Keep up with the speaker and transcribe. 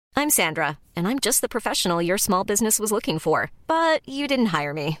I'm Sandra, and I'm just the professional your small business was looking for. But you didn't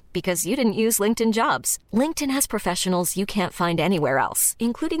hire me because you didn't use LinkedIn Jobs. LinkedIn has professionals you can't find anywhere else,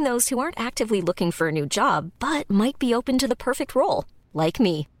 including those who aren't actively looking for a new job, but might be open to the perfect role, like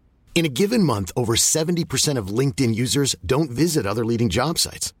me. In a given month, over 70% of LinkedIn users don't visit other leading job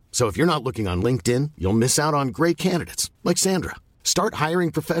sites. So if you're not looking on LinkedIn, you'll miss out on great candidates like Sandra. Start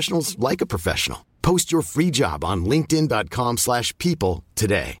hiring professionals like a professional. Post your free job on linkedin.com/people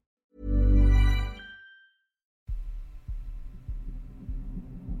today.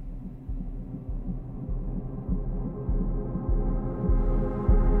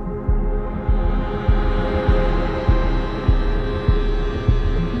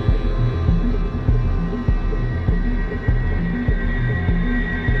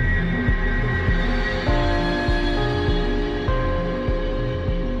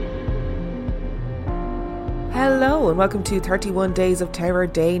 Hello and welcome to 31 Days of Terror,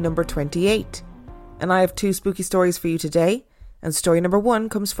 day number 28. And I have two spooky stories for you today, and story number 1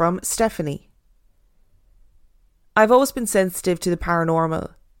 comes from Stephanie. I've always been sensitive to the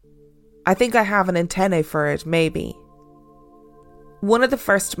paranormal. I think I have an antenna for it, maybe. One of the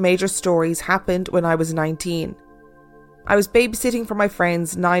first major stories happened when I was 19. I was babysitting for my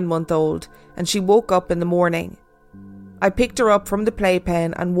friend's 9-month-old, and she woke up in the morning. I picked her up from the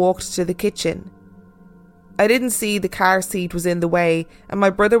playpen and walked to the kitchen. I didn't see the car seat was in the way, and my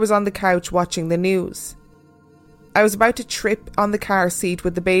brother was on the couch watching the news. I was about to trip on the car seat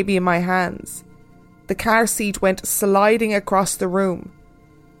with the baby in my hands. The car seat went sliding across the room.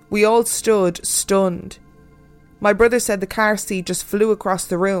 We all stood stunned. My brother said the car seat just flew across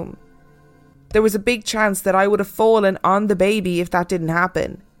the room. There was a big chance that I would have fallen on the baby if that didn't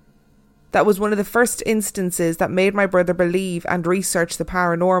happen. That was one of the first instances that made my brother believe and research the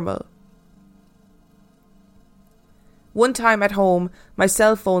paranormal. One time at home, my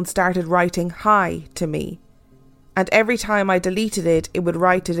cell phone started writing "hi" to me, and every time I deleted it, it would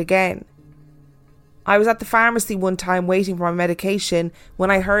write it again. I was at the pharmacy one time waiting for my medication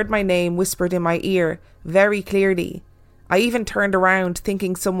when I heard my name whispered in my ear, very clearly. I even turned around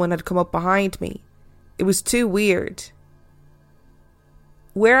thinking someone had come up behind me. It was too weird.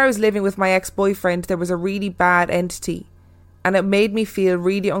 Where I was living with my ex-boyfriend, there was a really bad entity, and it made me feel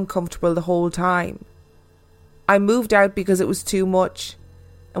really uncomfortable the whole time. I moved out because it was too much,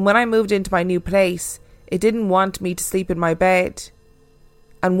 and when I moved into my new place, it didn't want me to sleep in my bed.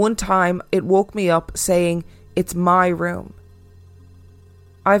 And one time, it woke me up saying, "It's my room."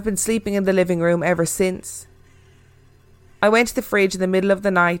 I've been sleeping in the living room ever since. I went to the fridge in the middle of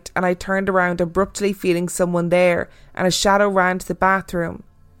the night, and I turned around abruptly feeling someone there, and a shadow ran to the bathroom.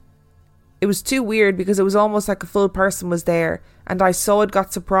 It was too weird because it was almost like a full person was there, and I saw it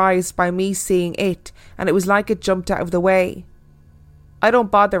got surprised by me seeing it, and it was like it jumped out of the way. I don't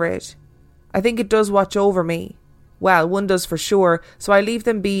bother it. I think it does watch over me. Well, one does for sure, so I leave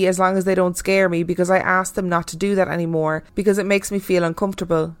them be as long as they don't scare me, because I ask them not to do that anymore because it makes me feel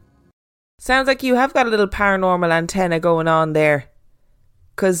uncomfortable. Sounds like you have got a little paranormal antenna going on there,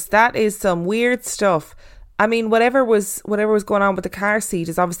 because that is some weird stuff. I mean, whatever was going on with the car seat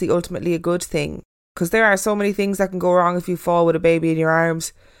is obviously ultimately a good thing, because there are so many things that can go wrong if you fall with a baby in your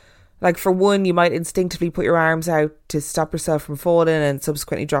arms. Like, for one, you might instinctively put your arms out to stop yourself from falling and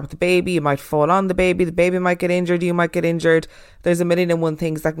subsequently drop the baby. You might fall on the baby might get injured, you might get injured. There's a million and one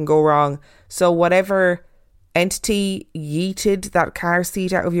things that can go wrong. So whatever entity yeeted that car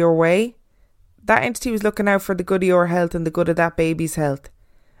seat out of your way, that entity was looking out for the good of your health and the good of that baby's health.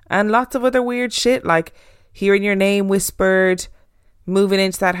 And lots of other weird shit, like hearing your name whispered, moving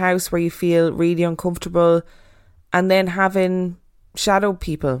into that house where you feel really uncomfortable, and then having shadow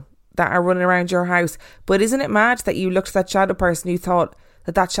people that are running around your house. But isn't it mad that you looked at that shadow person, you thought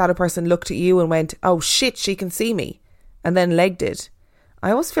that shadow person looked at you and went, "Oh shit, she can see me," and then legged it?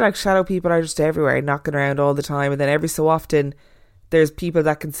 I always feel like shadow people are just everywhere, knocking around all the time, and then every so often there's people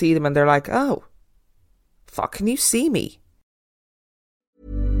that can see them and they're like, "Oh, fuck, can you see me?"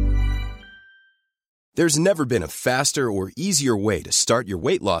 There's never been a faster or easier way to start your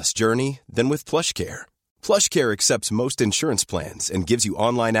weight loss journey than with PlushCare. PlushCare accepts most insurance plans and gives you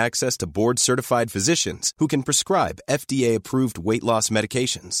online access to board-certified physicians who can prescribe FDA-approved weight loss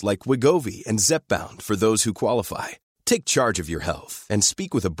medications like Wegovy and Zepbound for those who qualify. Take charge of your health and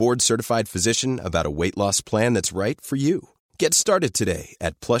speak with a board-certified physician about a weight loss plan that's right for you. Get started today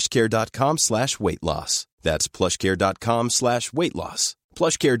at plushcare.com/weightloss. That's plushcare.com/weightloss.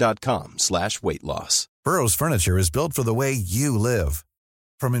 plushcare.com/weightloss. Burrow's furniture is built for the way you live.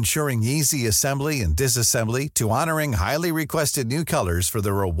 From ensuring easy assembly and disassembly to honoring highly requested new colors for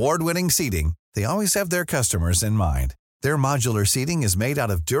their award-winning seating, they always have their customers in mind. Their modular seating is made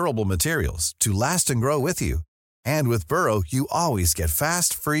out of durable materials to last and grow with you. And with Burrow, you always get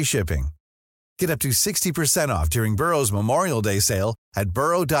fast, free shipping. Get up to 60% off during Burrow's Memorial Day sale at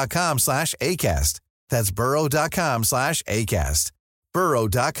burrow.com/ACAST. That's burrow.com/ACAST.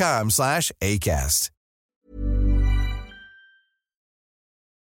 burrow.com/ACAST.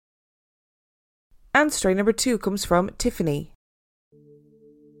 And story number 2 comes from Tiffany.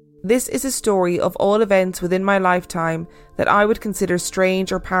 This is a story of all events within my lifetime that I would consider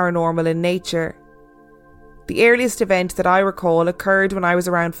strange or paranormal in nature. The earliest event that I recall occurred when I was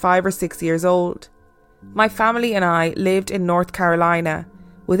around 5 or 6 years old. My family and I lived in North Carolina,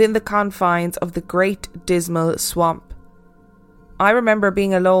 within the confines of the Great Dismal Swamp. I remember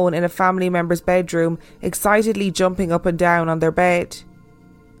being alone in a family member's bedroom, excitedly jumping up and down on their bed.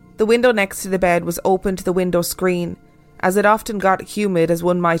 The window next to the bed was open to the window screen, as it often got humid, as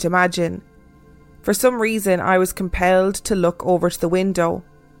one might imagine. For some reason, I was compelled to look over to the window.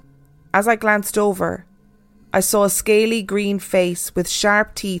 As I glanced over, I saw a scaly green face with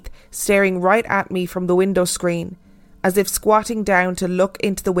sharp teeth staring right at me from the window screen, as if squatting down to look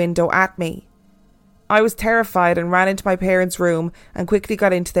into the window at me. I was terrified and ran into my parents' room and quickly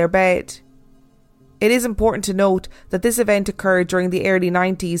got into their bed. It is important to note that this event occurred during the early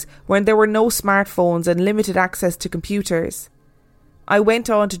 90s, when there were no smartphones and limited access to computers. I went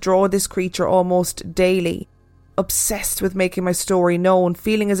on to draw this creature almost daily, obsessed with making my story known,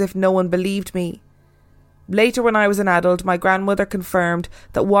 feeling as if no one believed me. Later, when I was an adult, my grandmother confirmed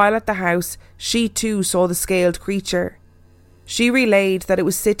that while at the house, she too saw the scaled creature. She relayed that it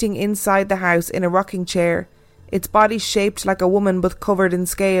was sitting inside the house in a rocking chair, its body shaped like a woman but covered in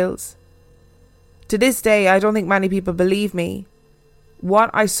scales. To this day, I don't think many people believe me. What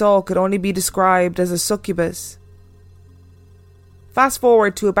I saw could only be described as a succubus. Fast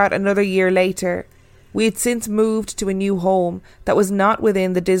forward to about another year later, we had since moved to a new home that was not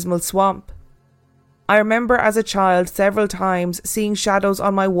within the Dismal Swamp. I remember as a child several times seeing shadows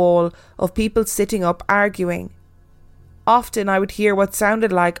on my wall of people sitting up arguing. Often I would hear what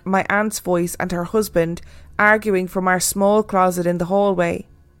sounded like my aunt's voice and her husband arguing from our small closet in the hallway.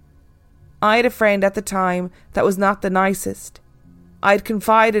 I had a friend at the time that was not the nicest. I had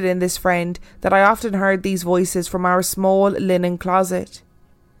confided in this friend that I often heard these voices from our small linen closet.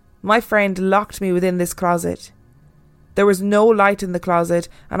 My friend locked me within this closet. There was no light in the closet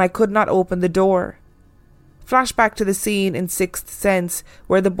and I could not open the door. Flashback to the scene in Sixth Sense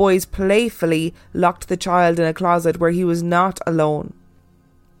where the boys playfully locked the child in a closet where he was not alone.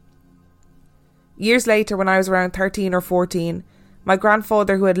 Years later, when I was around 13 or 14, my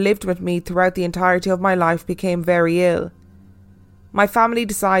grandfather, who had lived with me throughout the entirety of my life, became very ill. My family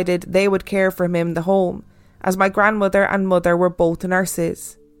decided they would care for him in the home, as my grandmother and mother were both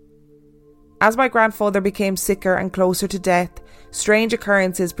nurses. As my grandfather became sicker and closer to death, strange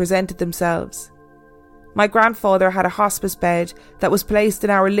occurrences presented themselves. My grandfather had a hospice bed that was placed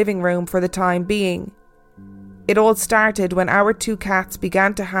in our living room for the time being. It all started when our 2 cats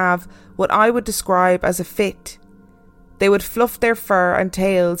began to have what I would describe as a fit. They would fluff their fur and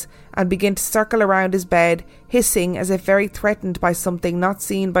tails and begin to circle around his bed, hissing as if very threatened by something not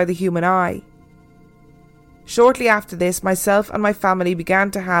seen by the human eye. Shortly after this, myself and my family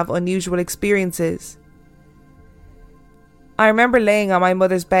began to have unusual experiences. I remember laying on my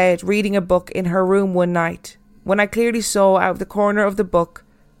mother's bed reading a book in her room one night, when I clearly saw out of the corner of the book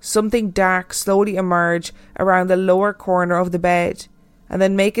something dark slowly emerge around the lower corner of the bed and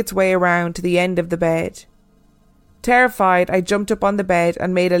then make its way around to the end of the bed. Terrified, I jumped up on the bed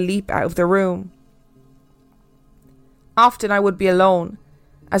and made a leap out of the room. Often I would be alone,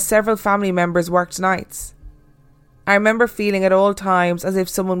 as several family members worked nights. I remember feeling at all times as if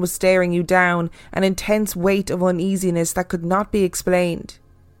someone was staring you down, an intense weight of uneasiness that could not be explained.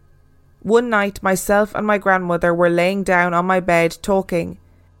 One night, myself and my grandmother were laying down on my bed talking,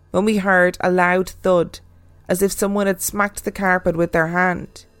 when we heard a loud thud, as if someone had smacked the carpet with their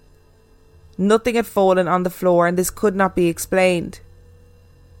hand. Nothing had fallen on the floor and this could not be explained.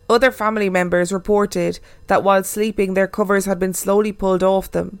 Other family members reported that while sleeping their covers had been slowly pulled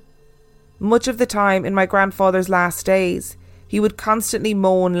off them. Much of the time in my grandfather's last days, he would constantly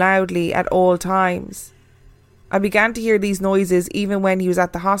moan loudly at all times. I began to hear these noises even when he was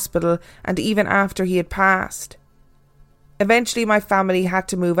at the hospital and even after he had passed. Eventually my family had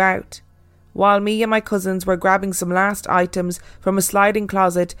to move out. While me and my cousins were grabbing some last items from a sliding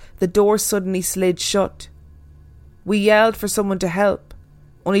closet, the door suddenly slid shut. We yelled for someone to help,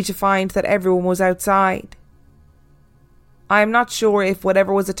 only to find that everyone was outside. I am not sure if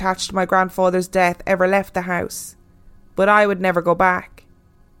whatever was attached to my grandfather's death ever left the house, but I would never go back.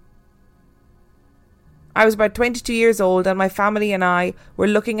 I was about 22 years old and my family and I were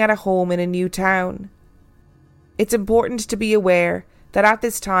looking at a home in a new town. It's important to be aware that at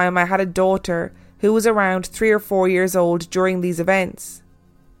this time I had a daughter who was around 3 or 4 years old during these events.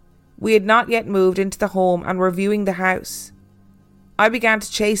 We had not yet moved into the home and were viewing the house. I began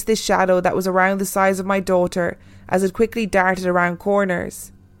to chase this shadow that was around the size of my daughter as it quickly darted around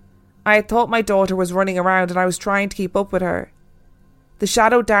corners. I had thought my daughter was running around and I was trying to keep up with her. The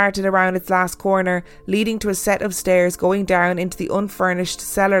shadow darted around its last corner, leading to a set of stairs going down into the unfurnished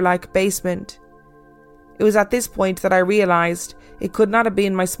cellar-like basement. It was at this point that I realised it could not have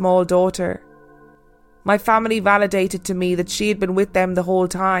been my small daughter. My family validated to me that she had been with them the whole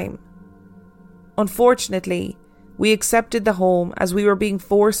time. Unfortunately, we accepted the home as we were being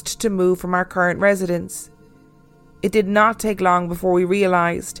forced to move from our current residence. It did not take long before we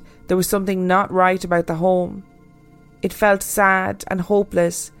realised there was something not right about the home. It felt sad and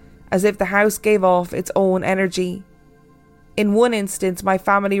hopeless, as if the house gave off its own energy. In one instance, my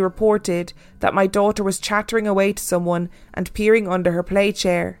family reported that my daughter was chattering away to someone and peering under her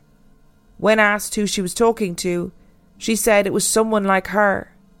playchair. When asked who she was talking to, she said it was someone like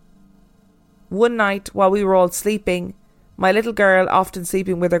her. One night, while we were all sleeping, my little girl often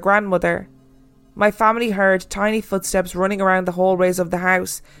sleeping with her grandmother, my family heard tiny footsteps running around the hallways of the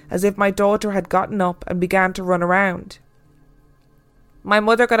house as if my daughter had gotten up and began to run around. My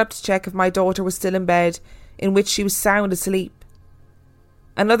mother got up to check if my daughter was still in bed, in which she was sound asleep.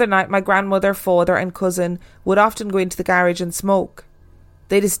 Another night, my grandmother, father and cousin would often go into the garage and smoke.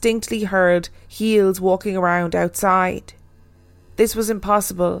 They distinctly heard heels walking around outside. This was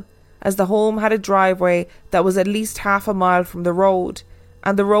impossible, as the home had a driveway that was at least half a mile from the road,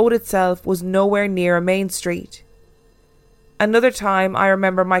 and the road itself was nowhere near a main street. Another time I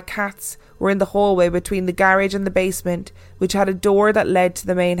remember my cats were in the hallway between the garage and the basement, which had a door that led to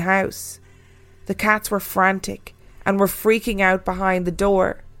the main house. The cats were frantic and were freaking out behind the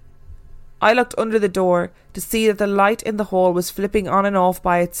door. I looked under the door to see that the light in the hall was flipping on and off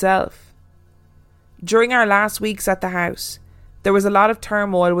by itself. During our last weeks at the house, there was a lot of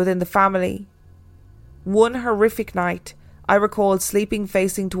turmoil within the family. One horrific night, I recalled sleeping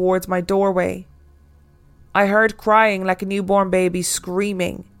facing towards my doorway. I heard crying like a newborn baby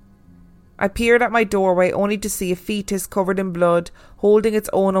screaming. I peered at my doorway only to see a fetus covered in blood holding its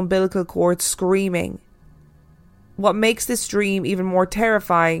own umbilical cord screaming. What makes this dream even more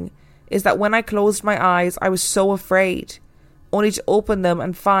terrifying is that when I closed my eyes I was so afraid, only to open them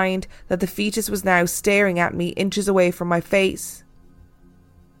and find that the fetus was now staring at me inches away from my face.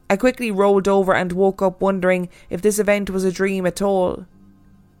 I quickly rolled over and woke up wondering if this event was a dream at all.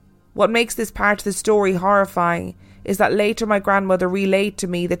 What makes this part of the story horrifying is that later my grandmother relayed to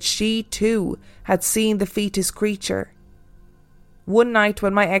me that she too had seen the fetus creature. One night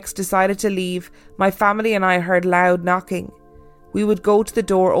when my ex decided to leave, my family and I heard loud knocking. We would go to the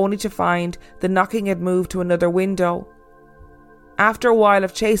door only to find the knocking had moved to another window. After a while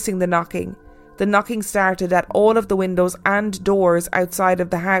of chasing the knocking started at all of the windows and doors outside of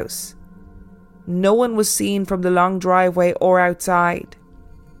the house. No one was seen from the long driveway or outside.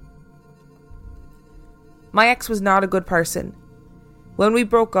 My ex was not a good person. When we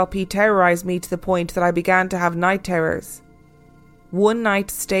broke up, he terrorised me to the point that I began to have night terrors. One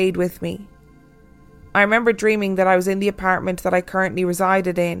night stayed with me. I remember dreaming that I was in the apartment that I currently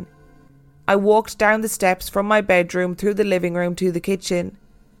resided in. I walked down the steps from my bedroom through the living room to the kitchen.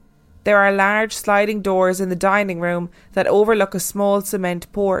 There are large sliding doors in the dining room that overlook a small cement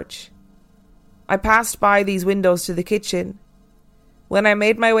porch. I passed by these windows to the kitchen. When I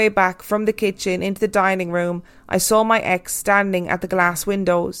made my way back from the kitchen into the dining room, I saw my ex standing at the glass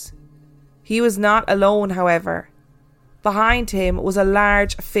windows. He was not alone, however. Behind him was a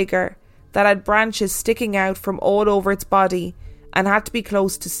large figure that had branches sticking out from all over its body and had to be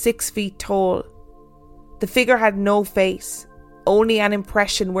close to 6 feet tall. The figure had no face, only an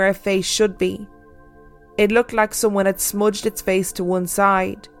impression where a face should be. It looked like someone had smudged its face to one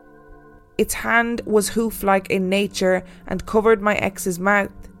side. Its hand was hoof-like in nature and covered my ex's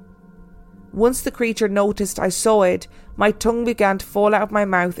mouth. Once the creature noticed I saw it, my tongue began to fall out of my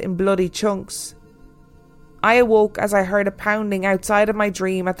mouth in bloody chunks. I awoke as I heard a pounding outside of my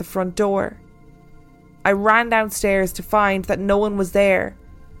dream at the front door. I ran downstairs to find that no one was there,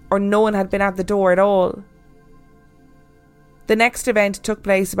 or no one had been at the door at all. The next event took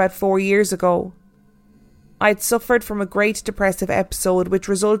place about 4 years ago. I had suffered from a great depressive episode which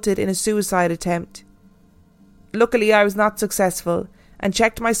resulted in a suicide attempt. Luckily, I was not successful and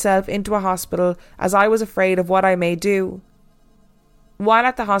checked myself into a hospital as I was afraid of what I may do. While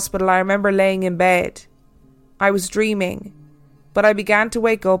at the hospital, I remember laying in bed. I was dreaming. but I began to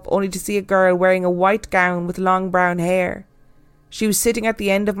wake up only to see a girl wearing a white gown with long brown hair. She was sitting at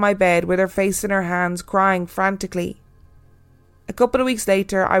the end of my bed with her face in her hands, crying frantically. A couple of weeks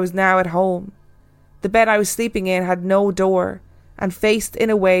later, I was now at home. The bed I was sleeping in had no door and faced in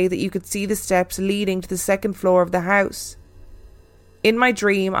a way that you could see the steps leading to the second floor of the house. In my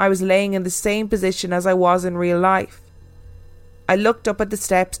dream, I was laying in the same position as I was in real life. I looked up at the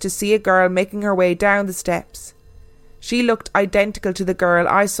steps to see a girl making her way down the steps. She looked identical to the girl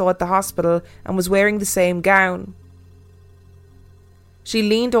I saw at the hospital and was wearing the same gown. She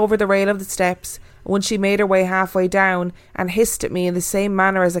leaned over the rail of the steps when she made her way halfway down and hissed at me in the same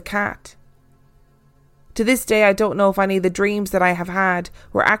manner as a cat. To this day, I don't know if any of the dreams that I have had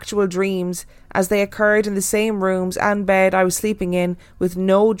were actual dreams, as they occurred in the same rooms and bed I was sleeping in with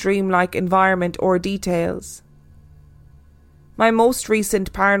no dreamlike environment or details. My most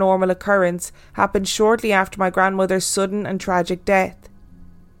recent paranormal occurrence happened shortly after my grandmother's sudden and tragic death.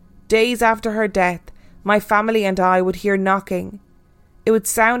 Days after her death, my family and I would hear knocking. It would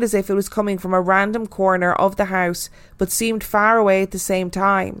sound as if it was coming from a random corner of the house, but seemed far away at the same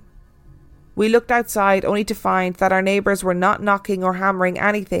time. We looked outside only to find that our neighbours were not knocking or hammering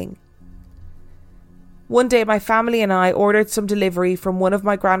anything. One day my family and I ordered some delivery from one of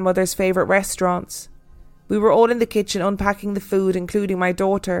my grandmother's favourite restaurants. We were all in the kitchen unpacking the food, including my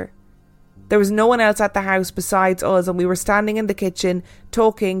daughter. There was no one else at the house besides us, and we were standing in the kitchen,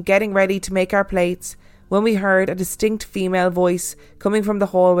 talking, getting ready to make our plates, when we heard a distinct female voice coming from the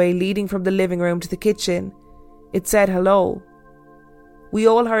hallway leading from the living room to the kitchen. It said hello. We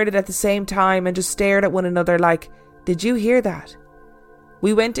all heard it at the same time and just stared at one another like, "Did you hear that?"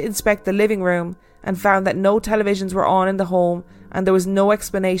 We went to inspect the living room and found that no televisions were on in the home and there was no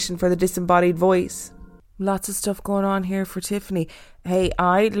explanation for the disembodied voice. Lots of stuff going on here for Tiffany. Hey,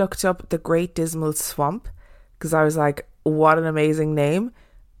 I looked up the Great Dismal Swamp because I was like, what an amazing name.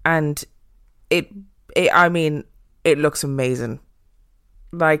 And it looks amazing.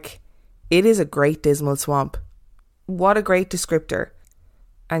 Like, it is a Great Dismal Swamp. What a great descriptor.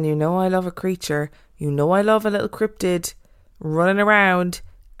 And you know I love a creature. You know I love a little cryptid running around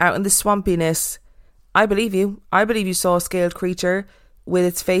out in the swampiness. I believe you. I believe you saw a scaled creature with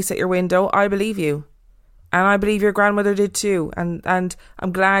its face at your window. I believe you. And I believe your grandmother did too. And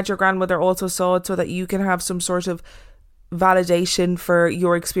I'm glad your grandmother also saw it so that you can have some sort of validation for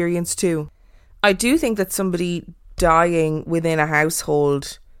your experience too. I do think that somebody dying within a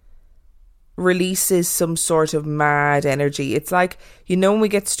household releases some sort of mad energy. It's like, you know, when we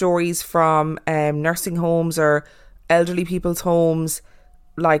get stories from nursing homes or elderly people's homes,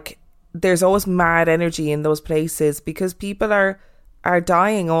 like there's always mad energy in those places because people are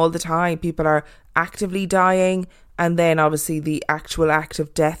dying all the time. People are actively dying, and then obviously the actual act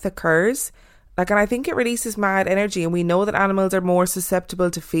of death occurs. Like, and I think it releases mad energy, and we know that animals are more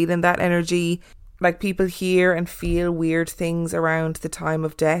susceptible to feeling that energy. Like, people hear and feel weird things around the time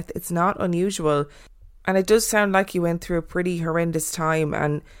of death. It's not unusual. And it does sound like you went through a pretty horrendous time,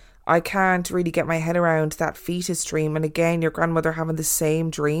 and I can't really get my head around that fetus dream. And again, your grandmother having the same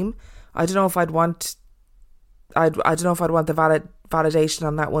dream. I don't know if I'd want the validation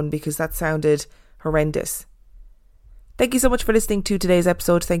on that one, because that sounded horrendous. Thank you so much for listening to today's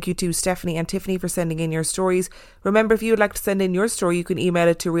episode. Thank you to Stephanie and Tiffany for sending in your stories. Remember, if you would like to send in your story, you can email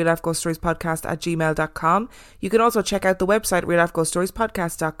it to reallifeghoststoriespodcast@gmail.com. You can also check out the website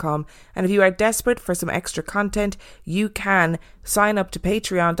reallifeghoststoriespodcast.com. And if you are desperate for some extra content, you can sign up to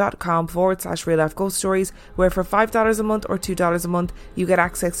patreon.com/reallifeghoststories, where for $5 a month or $2 a month, you get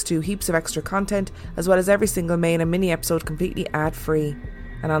access to heaps of extra content, as well as every single main and mini episode completely ad-free.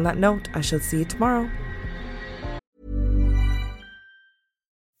 And on that note, I shall see you tomorrow.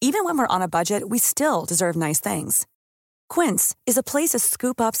 Even when we're on a budget, we still deserve nice things. Quince is a place to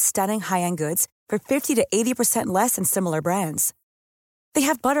scoop up stunning high-end goods for 50 to 80% less than similar brands. They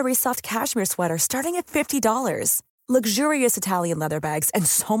have buttery soft cashmere sweaters starting at $50, luxurious Italian leather bags, and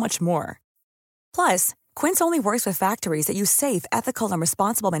so much more. Plus, Quince only works with factories that use safe, ethical, and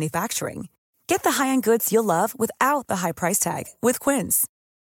responsible manufacturing. Get the high-end goods you'll love without the high price tag with Quince.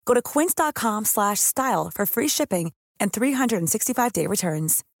 Go to quince.com/style for free shipping and 365-day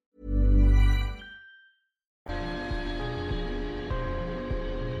returns.